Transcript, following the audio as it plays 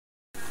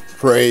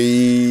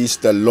Praise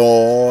the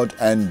Lord,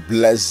 and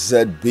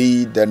blessed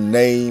be the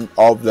name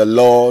of the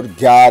Lord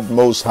God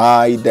Most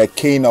High, the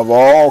King of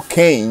all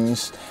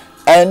kings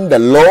and the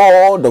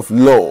Lord of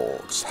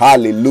lords.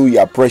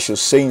 Hallelujah.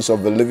 Precious saints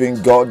of the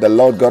living God, the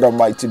Lord God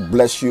Almighty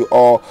bless you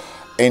all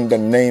in the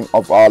name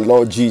of our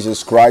Lord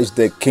Jesus Christ,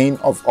 the King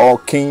of all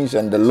kings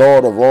and the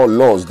Lord of all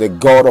lords, the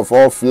God of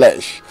all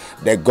flesh,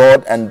 the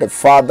God and the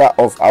Father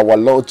of our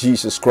Lord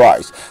Jesus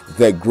Christ,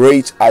 the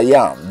great I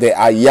am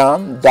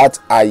that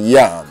I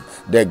am,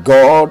 the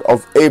God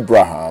of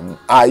Abraham,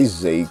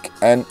 Isaac,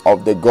 and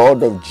of the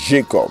God of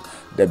Jacob,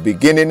 the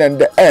beginning and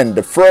the end,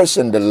 the first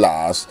and the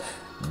last,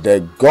 the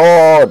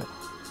God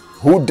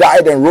who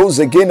died and rose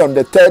again on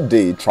the third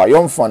day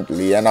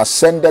triumphantly and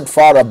ascended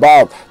far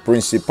above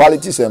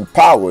principalities and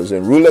powers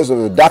and rulers of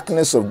the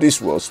darkness of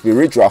this world,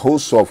 spiritual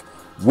hosts of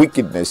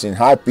wickedness in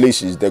high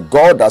places, the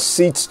God that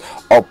sits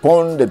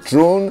upon the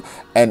throne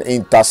and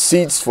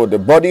intercedes for the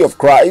body of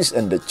Christ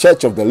and the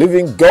church of the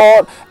living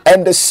God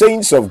and the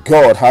saints of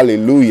God.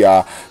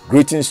 Hallelujah.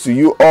 Greetings to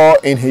you all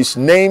in his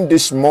name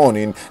this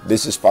morning.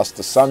 This is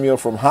Pastor Samuel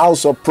from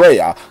House of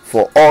Prayer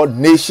for All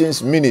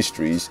Nations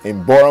Ministries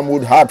in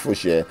Bournemouth,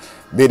 Hertfordshire.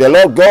 May the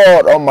Lord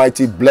God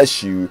Almighty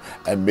bless you,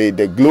 and may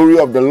the glory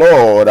of the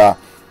Lord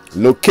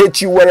locate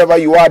you wherever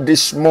you are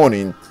this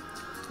morning.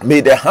 May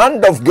the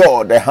hand of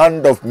God, the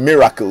hand of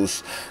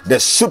miracles, the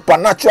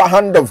supernatural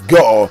hand of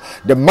God,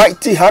 the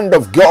mighty hand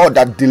of God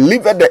that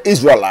delivered the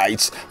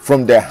Israelites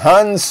from the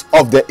hands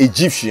of the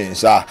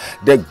Egyptians,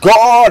 the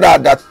God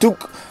that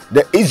took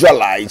the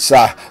Israelites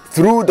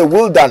through the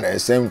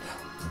wilderness and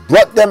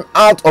brought them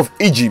out of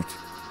Egypt,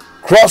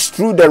 crossed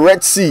through the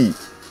Red Sea,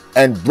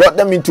 and brought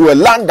them into a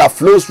land that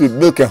flows with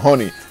milk and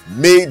honey.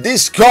 May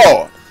this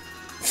God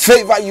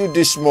favor you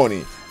this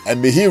morning,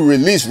 and may he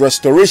release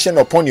restoration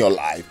upon your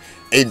life.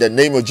 In the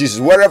name of Jesus,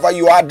 wherever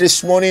you are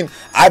this morning,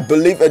 I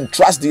believe and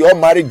trust the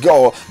Almighty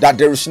God that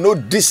there is no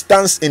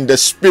distance in the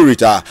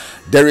spirit.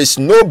 There is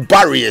no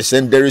barriers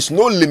and there is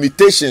no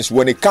limitations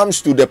when it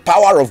comes to the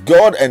power of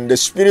God and the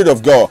Spirit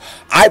of God.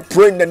 I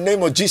pray in the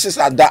name of Jesus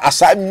that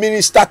as I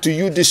minister to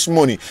you this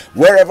morning,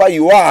 wherever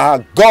you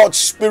are, God's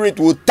Spirit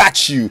will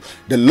touch you.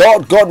 The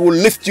Lord God will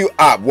lift you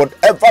up.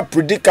 Whatever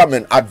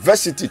predicament,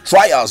 adversity,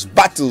 trials,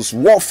 battles,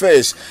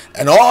 warfares,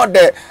 and all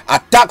the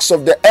attacks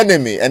of the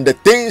enemy and the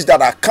things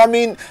that are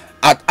coming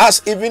at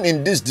us even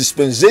in this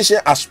dispensation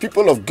as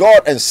people of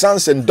God and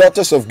sons and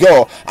daughters of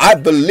God, I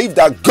believe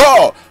that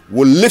God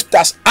will lift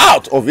us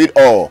out of it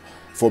all.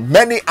 For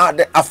many are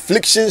the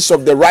afflictions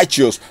of the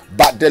righteous,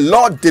 but the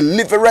Lord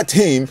delivereth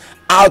him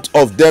out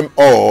of them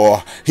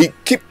all. He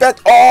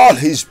keepeth all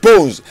his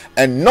bones,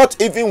 and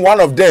not even one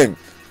of them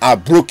are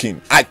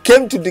broken. I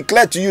came to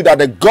declare to you that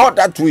the God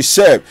that we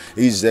serve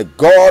is the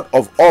God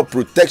of all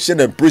protection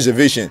and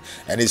preservation,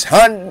 and his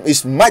hand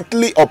is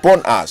mightily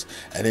upon us.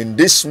 And in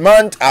this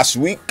month, as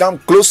we come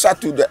closer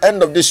to the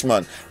end of this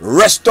month,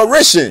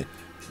 restoration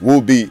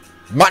will be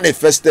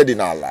manifested in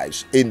our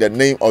lives in the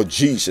name of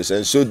Jesus.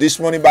 And so this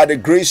morning, by the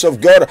grace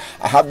of God,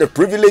 I have the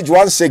privilege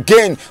once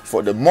again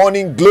for the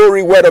morning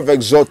glory word of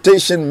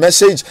exhortation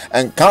message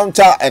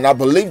encounter, and I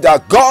believe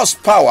that God's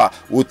power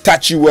will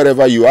touch you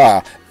wherever you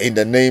are in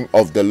the name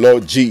of the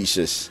Lord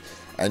Jesus.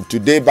 And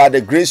today, by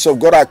the grace of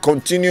God, I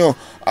continue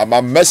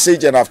my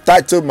message, and I've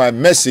titled my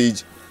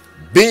message,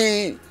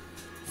 Be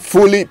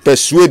Fully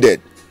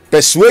Persuaded.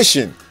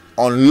 Persuasion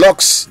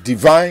unlocks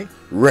divine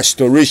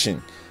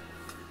restoration.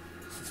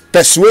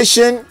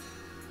 Persuasion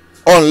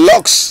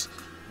unlocks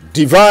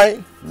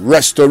divine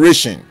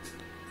restoration.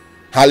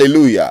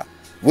 Hallelujah.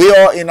 We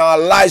all in our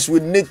lives, we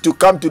need to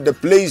come to the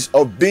place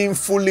of being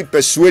fully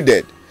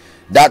persuaded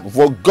that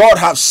what God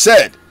has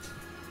said,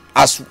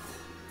 as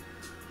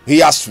he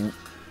has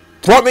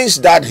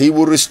promised that he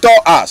will restore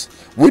us,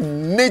 we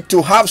need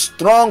to have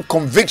strong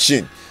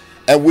conviction,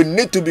 and we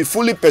need to be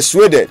fully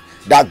persuaded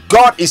that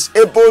God is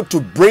able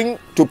to bring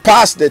to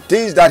pass the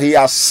things that he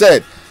has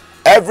said.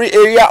 Every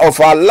area of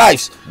our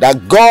lives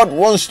that God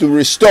wants to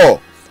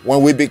restore,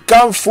 when we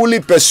become fully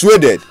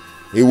persuaded,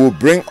 he will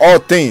bring all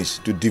things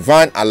to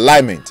divine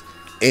alignment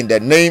in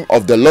the name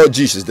of the Lord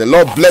Jesus. The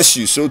Lord bless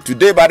you. So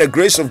today, by the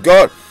grace of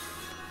God,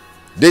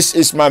 this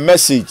is my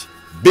message,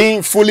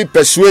 being fully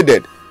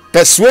persuaded.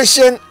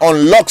 Persuasion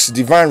unlocks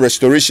divine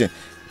restoration.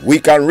 We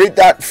can read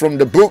that from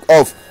the book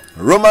of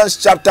Romans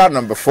chapter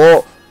number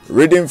 4,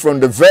 reading from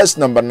the verse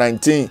number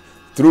 19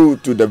 through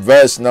to the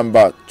verse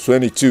number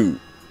 22.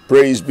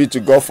 Praise be to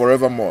God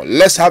forevermore.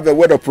 Let's have a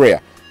word of prayer.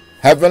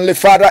 Heavenly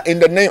Father, in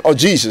the name of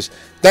Jesus,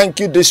 thank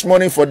you this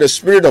morning for the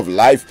spirit of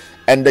life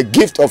and the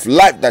gift of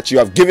life that you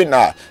have given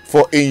us.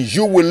 For in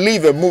you we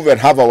live and move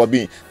and have our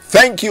being.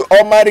 Thank you,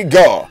 Almighty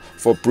God,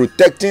 for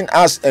protecting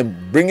us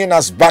and bringing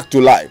us back to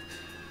life.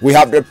 We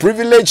have the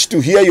privilege to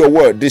hear your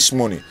word this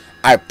morning.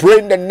 I pray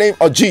in the name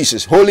of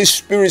Jesus, Holy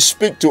Spirit,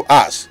 speak to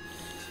us.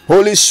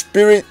 Holy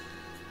Spirit,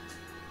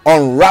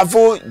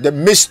 unravel the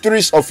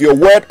mysteries of your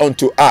word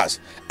unto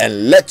us,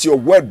 and let your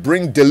word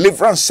bring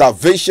deliverance,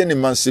 salvation,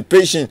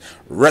 emancipation,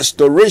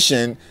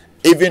 restoration,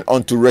 even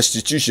unto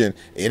restitution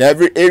in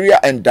every area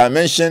and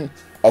dimension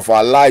of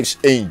our lives.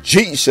 In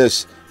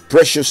Jesus'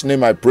 precious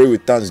name I pray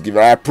with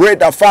thanksgiving. I pray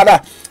that, Father,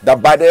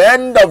 that by the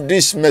end of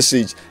this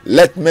message,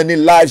 let many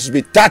lives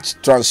be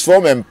touched,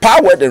 transformed,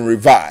 empowered, and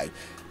revived.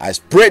 I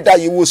pray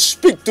that you will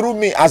speak through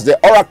me as the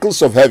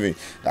oracles of heaven,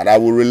 that I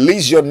will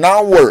release your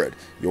now word,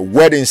 your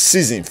word in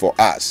season for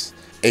us.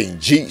 In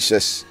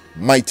Jesus'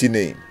 mighty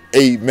name,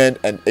 amen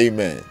and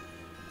amen.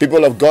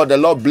 People of God, the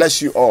Lord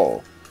bless you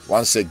all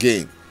once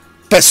again.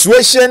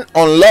 Persuasion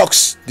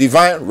unlocks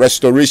divine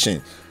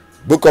restoration.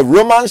 Book of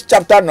Romans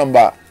chapter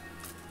number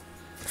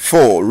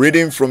 4,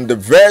 reading from the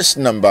verse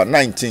number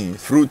 19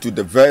 through to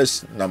the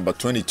verse number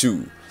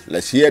 22.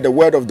 Let's hear the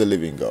word of the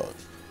living God.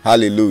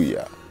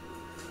 Hallelujah.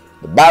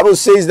 The Bible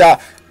says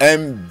that,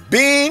 and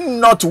being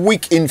not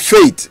weak in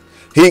faith,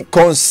 he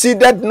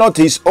considered not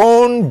his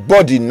own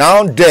body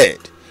now dead,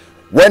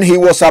 when he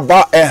was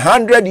about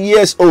 100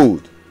 years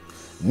old,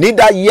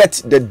 neither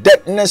yet the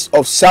deadness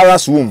of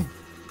Sarah's womb.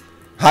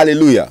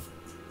 Hallelujah.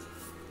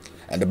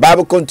 And the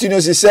Bible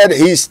continues, he said,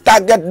 he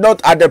staggered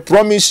not at the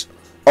promise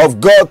of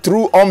God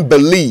through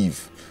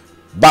unbelief,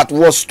 but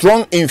was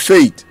strong in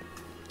faith.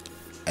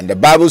 And the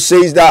Bible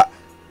says that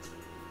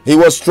he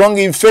was strong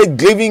in faith,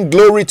 giving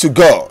glory to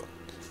God,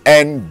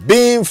 and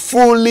being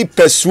fully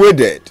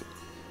persuaded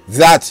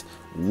that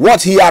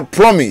what he had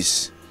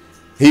promised,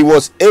 he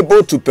was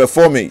able to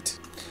perform it,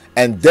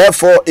 and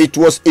therefore it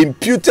was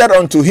imputed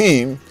unto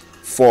him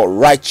for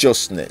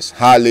righteousness.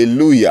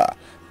 Hallelujah.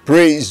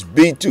 Praise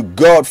be to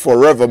God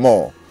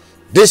forevermore.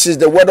 This is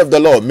the word of the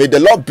Lord. May the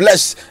Lord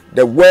bless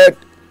the word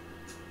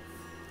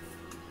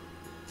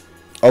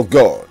of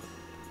God,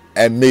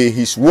 and may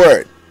his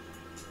word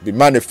be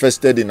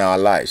manifested in our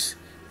lives.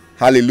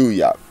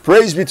 Hallelujah.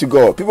 Praise be to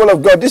God. People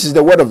of God, this is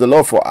the word of the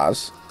Lord for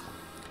us.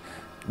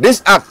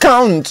 This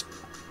account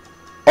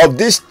of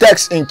this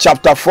text in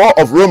chapter 4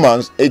 of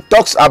Romans, it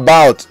talks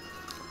about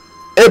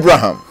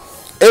Abraham.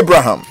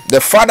 Abraham,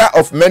 the father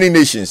of many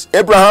nations.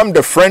 Abraham,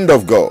 the friend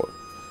of God.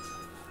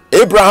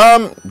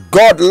 Abraham,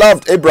 God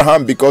loved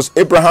Abraham because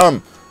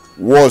Abraham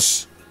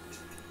was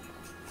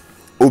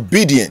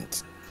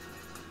obedient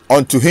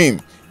unto him.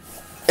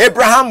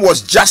 Abraham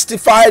was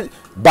justified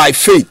by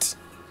faith.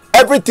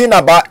 Everything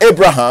about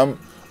Abraham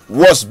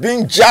was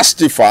being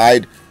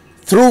justified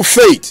through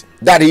faith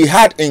that he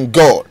had in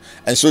God.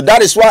 And so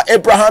that is why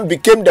Abraham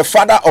became the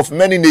father of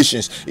many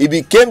nations. He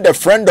became the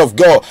friend of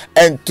God.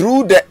 And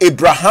through the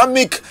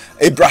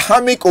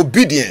Abrahamic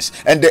obedience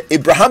and the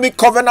Abrahamic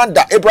covenant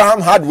that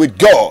Abraham had with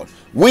God,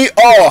 we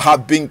all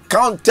have been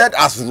counted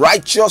as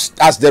righteous,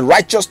 as the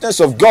righteousness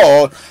of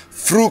God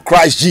through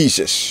Christ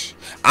Jesus.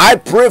 I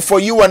pray for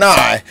you and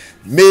I,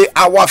 may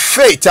our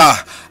faith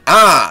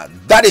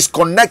that is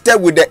connected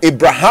with the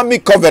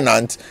Abrahamic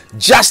covenant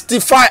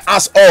justify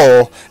us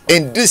all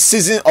in this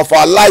season of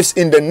our lives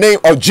in the name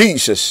of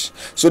Jesus.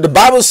 So the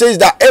Bible says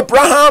that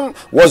Abraham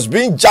was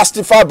being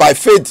justified by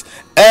faith,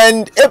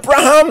 and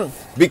Abraham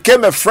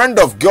became a friend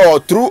of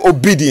God through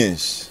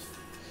obedience.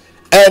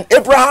 And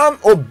Abraham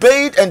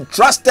obeyed and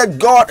trusted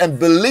God and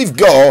believed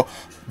God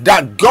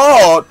that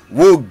God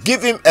will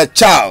give him a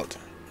child.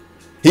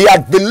 He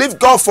had believed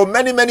God for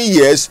many, many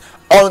years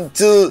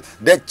until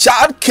the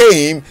child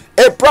came.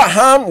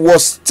 Abraham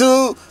was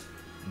still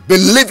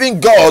believing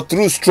God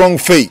through strong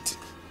faith.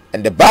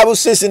 And the Bible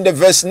says in the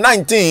verse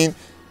 19,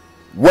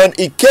 when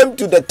it came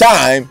to the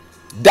time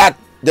that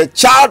the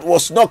child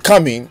was not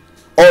coming,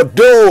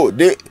 although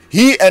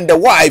he and the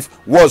wife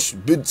was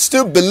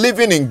still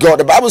believing in God,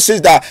 the Bible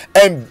says that,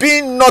 and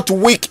being not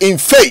weak in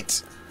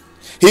faith,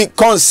 he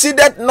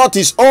considered not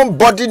his own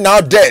body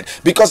now dead,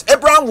 because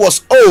Abraham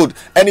was old,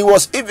 and he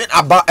was even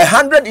about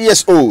 100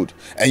 years old.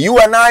 And you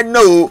and I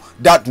know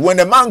that when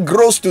a man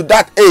grows to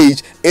that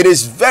age, it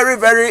is very,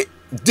 very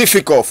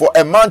difficult for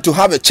a man to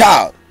have a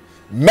child.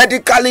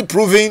 Medically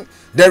proven,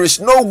 there is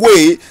no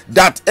way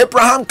that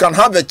Abraham can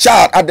have a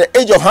child at the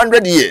age of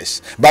 100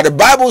 years. But the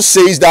Bible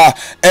says that,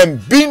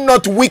 and being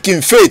not weak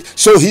in faith.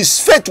 So his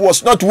faith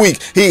was not weak.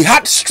 He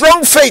had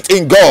strong faith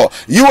in God.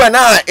 You and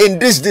I, in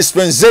this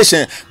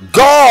dispensation,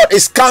 God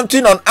is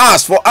counting on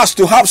us for us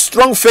to have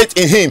strong faith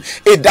in him.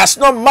 It does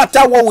not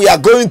matter what we are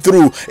going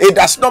through. It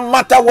does not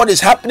matter what is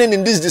happening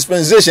in this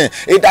dispensation.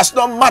 It does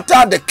not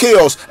matter the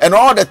chaos and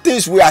all the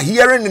things we are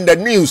hearing in the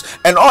news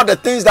and all the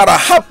things that are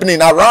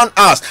happening around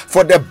us.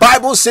 For the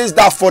Bible says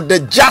that for the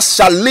just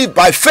shall live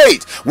by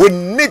faith. We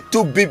need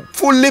to be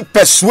fully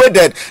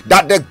persuaded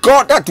that the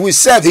God that we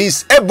serve, he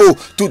is able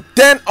to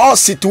turn all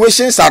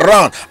situations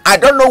around. I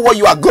don't know what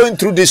you are going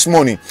through this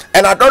morning,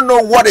 and I don't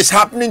know what is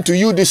happening to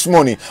you this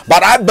morning,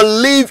 but I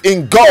believe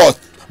in God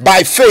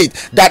by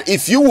faith that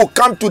if you will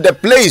come to the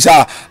place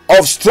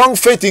of strong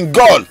faith in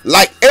God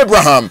like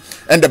Abraham,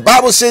 and the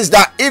Bible says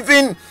that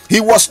even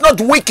he was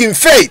not weak in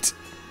faith,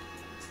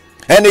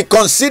 and he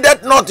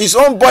considered not his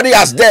own body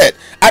as dead.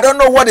 I don't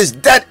know what is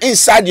dead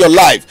inside your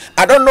life.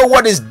 I don't know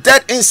what is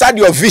dead inside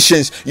your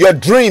visions, your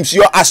dreams,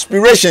 your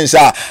aspirations,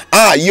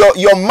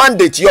 your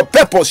mandate, your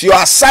purpose, your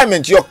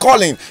assignment, your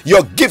calling,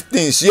 your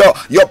giftings,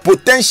 your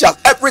potential,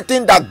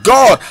 everything that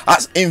God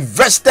has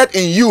invested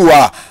in you.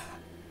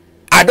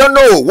 I don't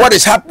know what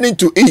is happening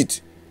to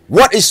it.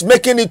 what is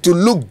making it to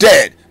look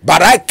dead.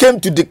 But I came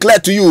to declare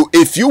to you,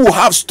 if you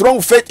have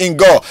strong faith in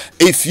God,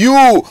 if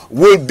you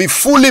will be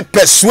fully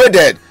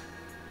persuaded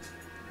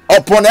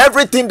upon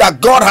everything that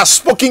God has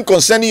spoken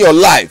concerning your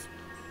life,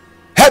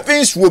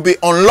 heavens will be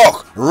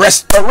unlocked.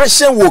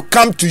 Restoration will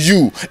come to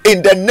you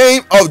in the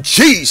name of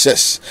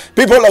Jesus.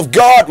 People of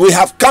God, we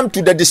have come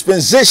to the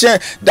dispensation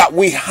that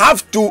we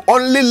have to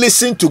only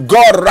listen to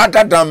God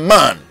rather than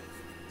man.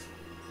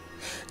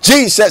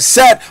 Jesus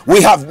said,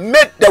 we have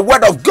made the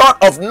word of God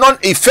of none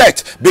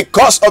effect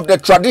because of the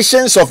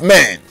traditions of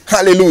men.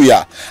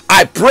 Hallelujah.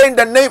 I pray in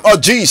the name of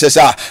Jesus,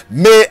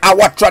 may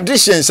our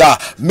traditions,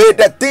 may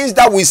the things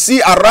that we see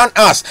around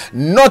us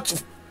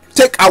not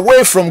take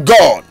away from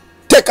God.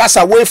 Take us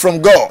away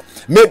from God.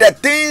 May the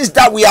things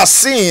that we are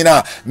seeing,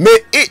 may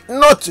it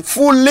not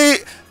fully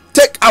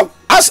take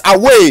us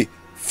away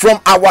from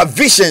our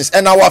visions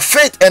and our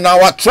faith and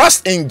our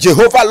trust in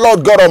Jehovah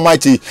Lord God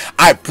Almighty.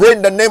 I pray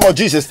in the name of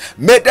Jesus,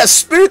 may the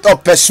spirit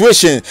of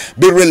persuasion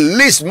be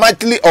released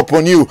mightily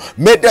upon you.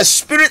 May the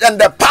spirit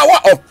and the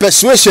power of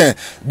persuasion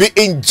be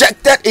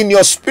injected in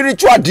your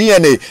spiritual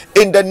DNA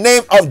in the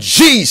name of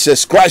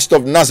Jesus Christ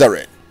of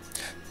Nazareth.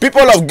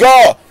 People of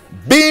God,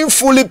 being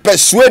fully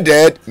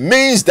persuaded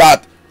means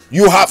that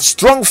you have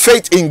strong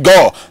faith in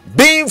God.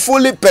 Being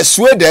fully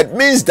persuaded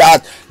means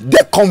that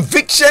the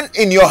conviction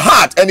in your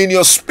heart and in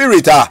your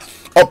spirit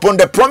upon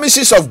the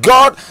promises of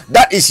God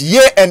that is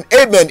yea and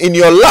amen in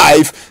your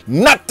life,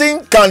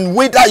 nothing can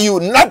wither you,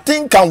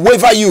 nothing can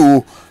waver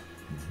you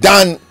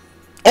than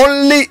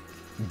only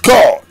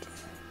God.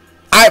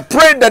 I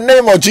pray in the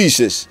name of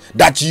Jesus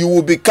that you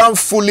will become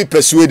fully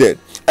persuaded.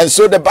 And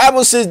so the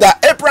Bible says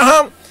that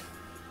Abraham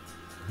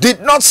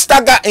did not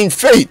stagger in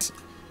faith.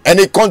 And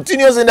it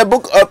continues in the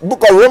book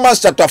of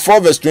Romans chapter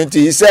 4 verse 20.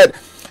 He said,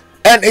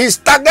 and he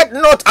staggered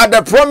not at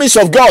the promise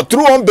of God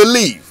through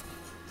unbelief.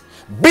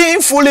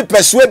 Being fully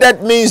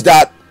persuaded means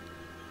that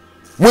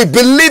we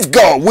believe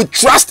God, we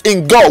trust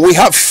in God, we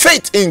have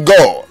faith in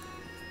God.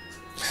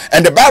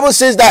 And the Bible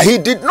says that he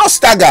did not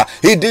stagger,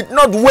 he did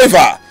not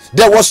waver.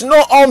 There was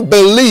no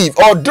unbelief.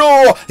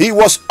 Although he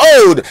was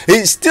old,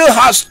 he still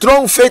had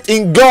strong faith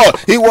in God.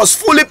 He was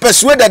fully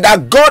persuaded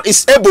that God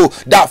is able,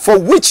 that for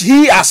which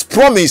he has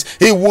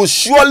promised, he will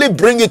surely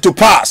bring it to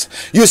pass.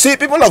 You see,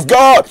 people of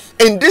God,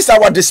 in this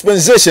our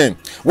dispensation,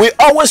 we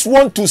always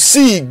want to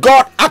see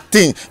God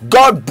acting,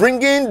 God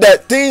bringing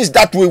the things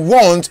that we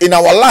want in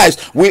our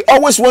lives. We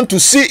always want to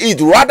see it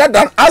rather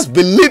than us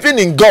believing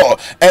in God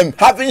and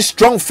having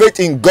strong faith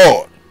in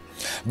God.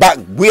 But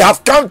we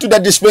have come to the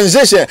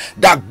dispensation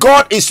that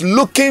God is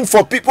looking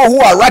for people who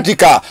are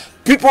radical,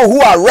 people who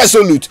are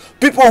resolute,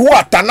 people who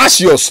are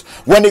tenacious.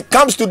 When it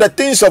comes to the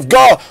things of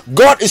God,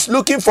 God is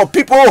looking for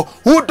people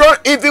who don't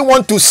even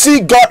want to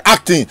see God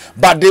acting,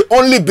 but they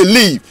only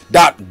believe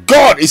that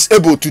God is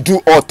able to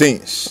do all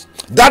things.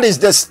 That is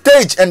the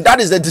stage and that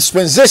is the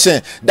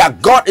dispensation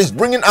that God is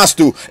bringing us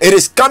to. It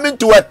is coming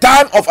to a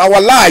time of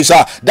our lives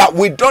that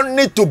we don't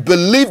need to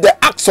believe the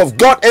acts of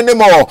God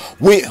anymore.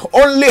 We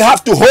only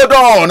have to hold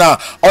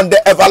on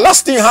the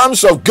everlasting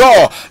arms of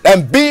God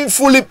and being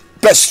fully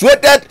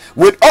persuaded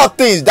with all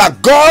things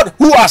that God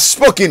who has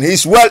spoken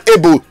is well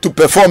able to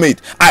perform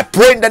it. I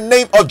pray in the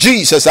name of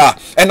Jesus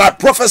and I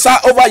prophesy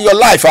over your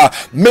life.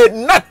 May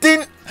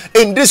nothing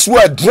in this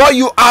world draw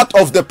you out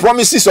of the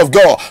promises of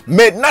God.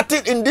 May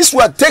nothing in this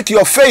world take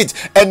your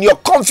faith and your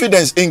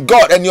confidence in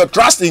God and your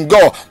trust in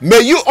God.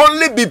 May you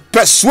only be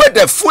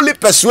persuaded, fully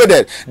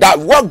persuaded, that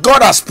what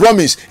God has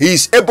promised, he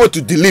is able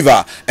to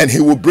deliver and he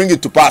will bring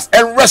it to pass,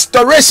 and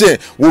restoration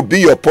will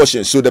be your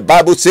portion. So the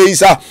Bible says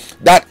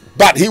that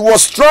but he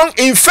was strong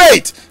in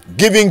faith,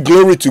 giving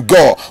glory to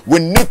God. We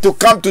need to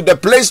come to the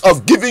place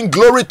of giving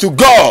glory to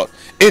God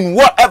in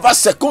whatever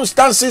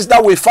circumstances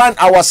that we find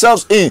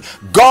ourselves in.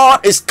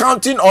 God is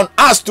counting on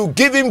us to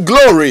give him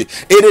glory.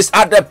 It is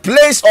at the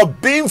place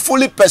of being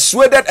fully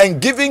persuaded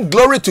and giving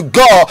glory to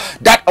God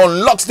that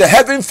unlocks the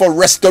heaven for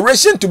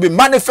restoration to be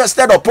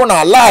manifested upon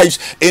our lives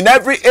in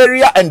every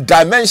area and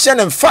dimension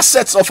and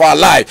facets of our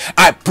life.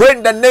 I pray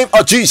in the name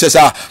of Jesus,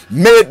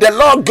 may the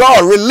Lord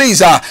God release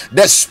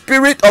the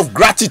spirit of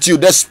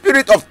gratitude, the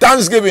spirit of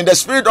thanksgiving, the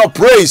spirit of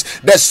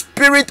praise, the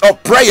spirit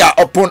of prayer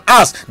upon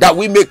us, that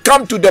we may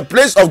come to the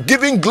place of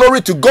giving glory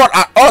to God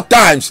at all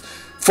times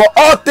for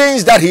all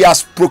things that he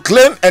has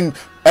proclaimed and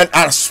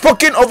has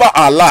spoken over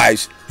our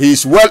lives. He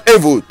is well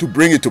able to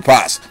bring it to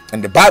pass.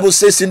 And the Bible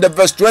says in the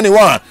verse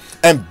 21,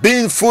 and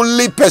being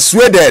fully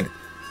persuaded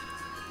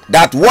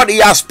that what he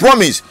has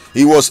promised,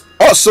 he was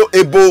also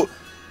able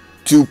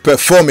to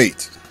perform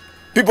it.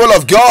 People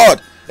of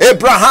God,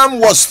 Abraham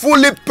was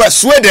fully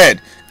persuaded,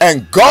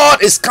 and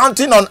God is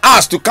counting on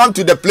us to come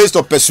to the place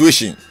of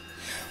persuasion.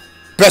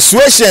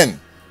 Persuasion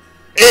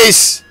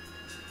is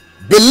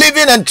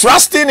believing and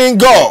trusting in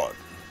God.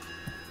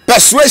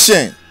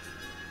 Persuasion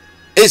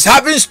is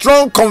having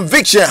strong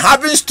conviction,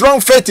 having strong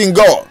faith in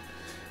God.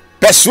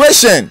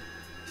 Persuasion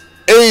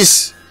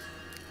is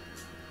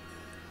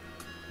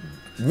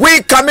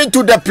we coming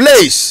to the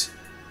place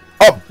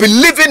of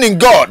believing in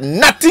God,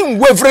 nothing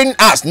wavering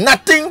us,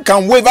 nothing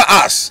can waver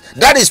us.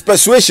 That is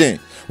persuasion.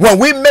 When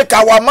we make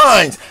our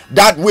minds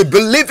that we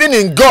believing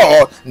in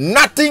God,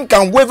 nothing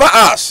can waver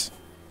us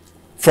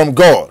from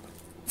God,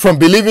 from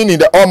believing in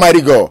the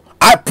Almighty God.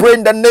 I pray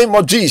in the name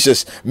of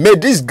Jesus, may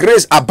this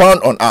grace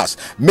abound on us.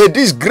 May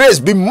this grace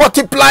be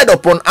multiplied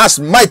upon us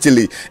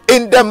mightily.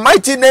 In the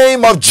mighty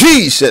name of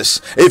Jesus.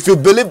 If you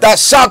believe that,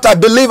 shout, I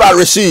believe, I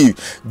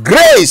receive.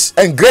 Grace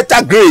and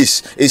greater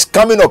grace is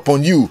coming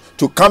upon you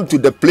to come to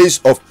the place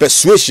of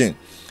persuasion.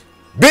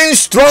 Being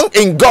strong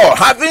in God,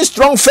 having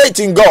strong faith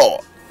in God.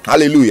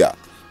 Hallelujah.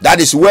 That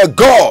is where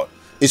God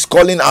is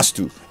calling us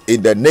to,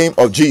 in the name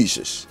of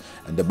Jesus.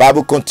 And the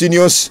Bible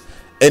continues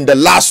in the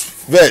last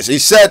verse. He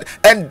said,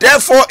 and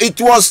therefore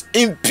it was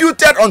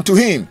imputed unto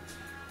him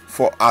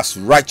for us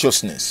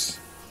righteousness.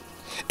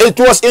 It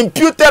was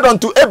imputed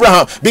unto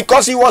Abraham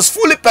because he was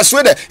fully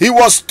persuaded. He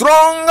was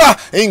strong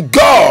in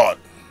God.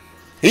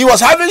 He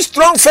was having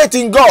strong faith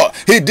in God.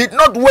 He did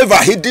not waver.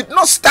 He did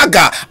not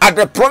stagger at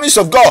the promise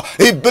of God.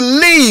 He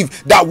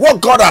believed that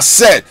what God has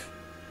said,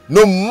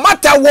 no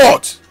matter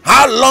what,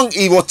 how long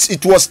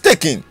it was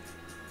taking,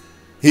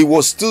 he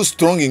was still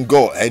strong in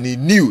God, and he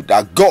knew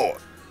that God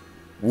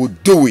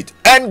would do it,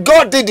 and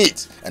God did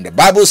it. And the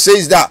Bible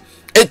says that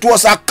it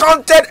was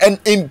accounted and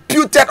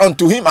imputed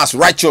unto him as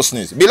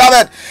righteousness.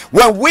 Beloved,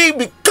 when we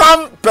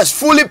become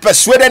fully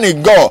persuaded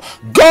in God,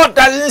 God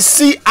doesn't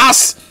see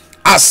us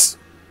as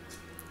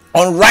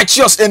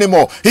unrighteous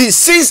anymore. He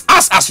sees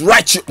us as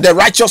the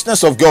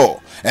righteousness of God,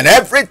 and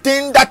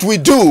everything that we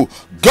do,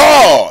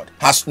 God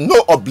has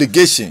no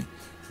obligation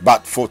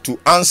but to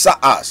answer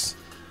us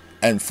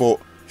and for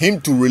him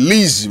to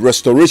release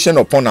restoration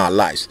upon our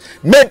lives.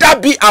 May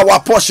that be our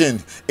portion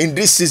in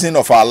this season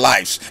of our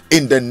lives,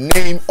 in the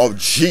name of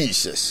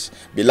Jesus.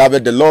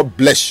 Beloved, the Lord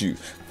bless you.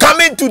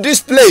 Coming to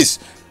this place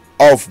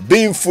of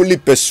being fully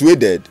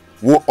persuaded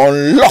will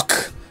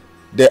unlock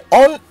the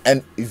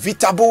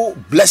inevitable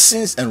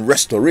blessings and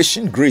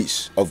restoration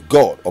grace of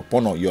God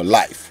upon your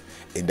life,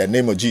 in the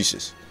name of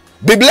Jesus.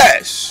 Be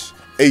blessed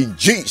in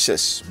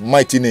Jesus'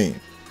 mighty name.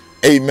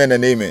 Amen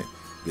and amen.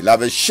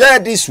 Beloved, share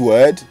this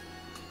word,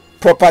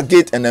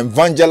 propagate and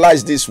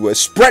evangelize this word,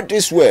 spread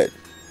this word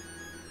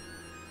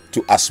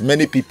to as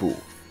many people,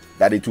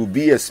 that it will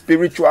be a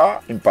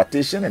spiritual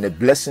impartation and a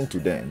blessing to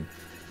them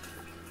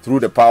through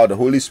the power of the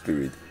Holy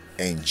Spirit,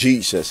 in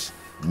Jesus'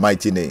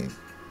 mighty name.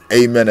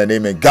 Amen and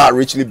amen. God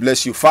richly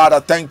bless you. Father,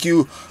 thank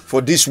you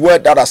for this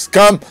word that has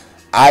come.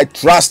 I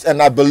trust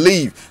and I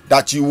believe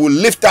that you will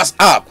lift us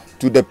up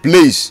to the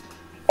place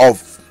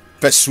of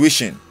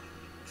persuasion,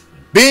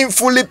 being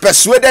fully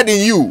persuaded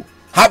in you,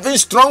 having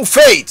strong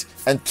faith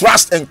and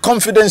trust and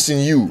confidence in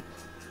you,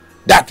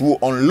 that will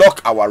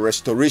unlock our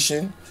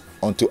restoration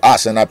unto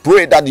us. And I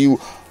pray that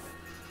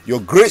your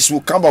grace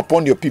will come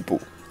upon your people.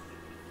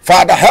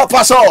 Father, help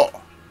us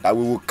all, that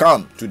we will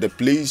come to the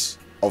place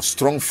of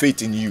strong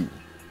faith in you,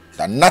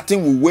 that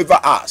nothing will waver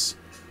us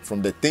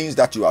from the things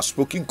that you have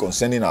spoken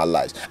concerning our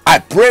lives. I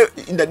pray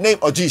in the name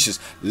of Jesus,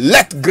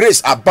 let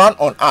grace abound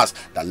on us,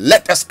 that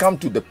let us come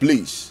to the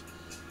place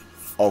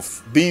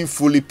of being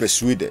fully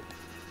persuaded,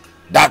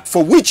 that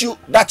for which you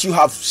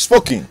have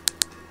spoken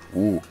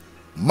will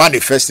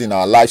manifest in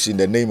our lives, in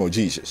the name of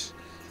Jesus.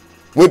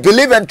 We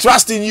believe and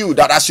trust in you,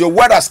 that as your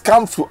word has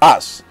come to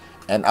us,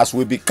 and as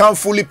we become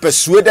fully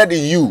persuaded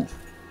in you,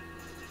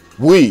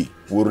 we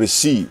will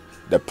receive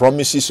the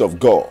promises of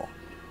God,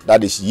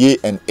 that is yea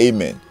and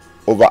amen,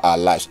 over our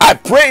lives. I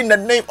pray in the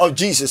name of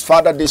Jesus,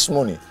 Father, this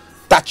morning,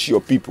 touch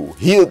your people,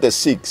 heal the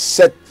sick,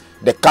 set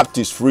the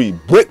captives free,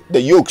 break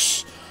the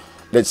yokes,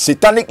 the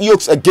satanic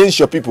yokes against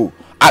your people.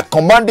 I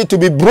command it to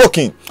be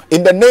broken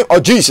in the name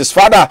of Jesus.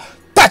 Father,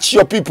 touch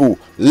your people,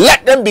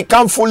 let them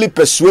become fully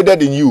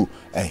persuaded in you,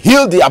 and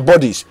heal their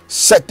bodies,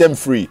 set them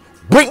free,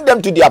 bring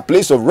them to their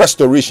place of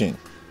restoration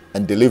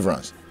and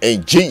deliverance,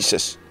 in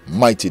Jesus'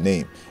 mighty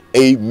name.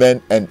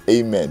 Amen and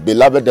amen.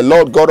 Beloved, the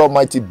Lord God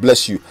Almighty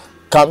bless you.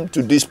 Come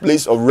to this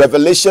place of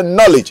revelation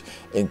knowledge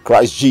in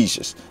Christ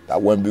Jesus,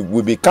 that when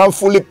we become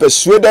fully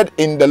persuaded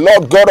in the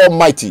Lord God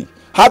Almighty,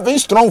 having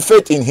strong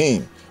faith in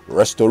him,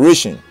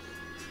 restoration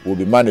will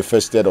be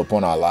manifested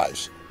upon our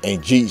lives,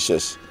 in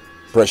Jesus'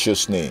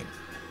 precious name.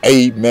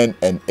 Amen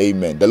and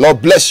amen. The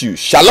Lord bless you.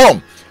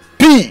 Shalom.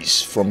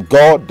 Peace from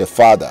God the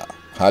Father.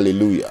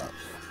 Hallelujah.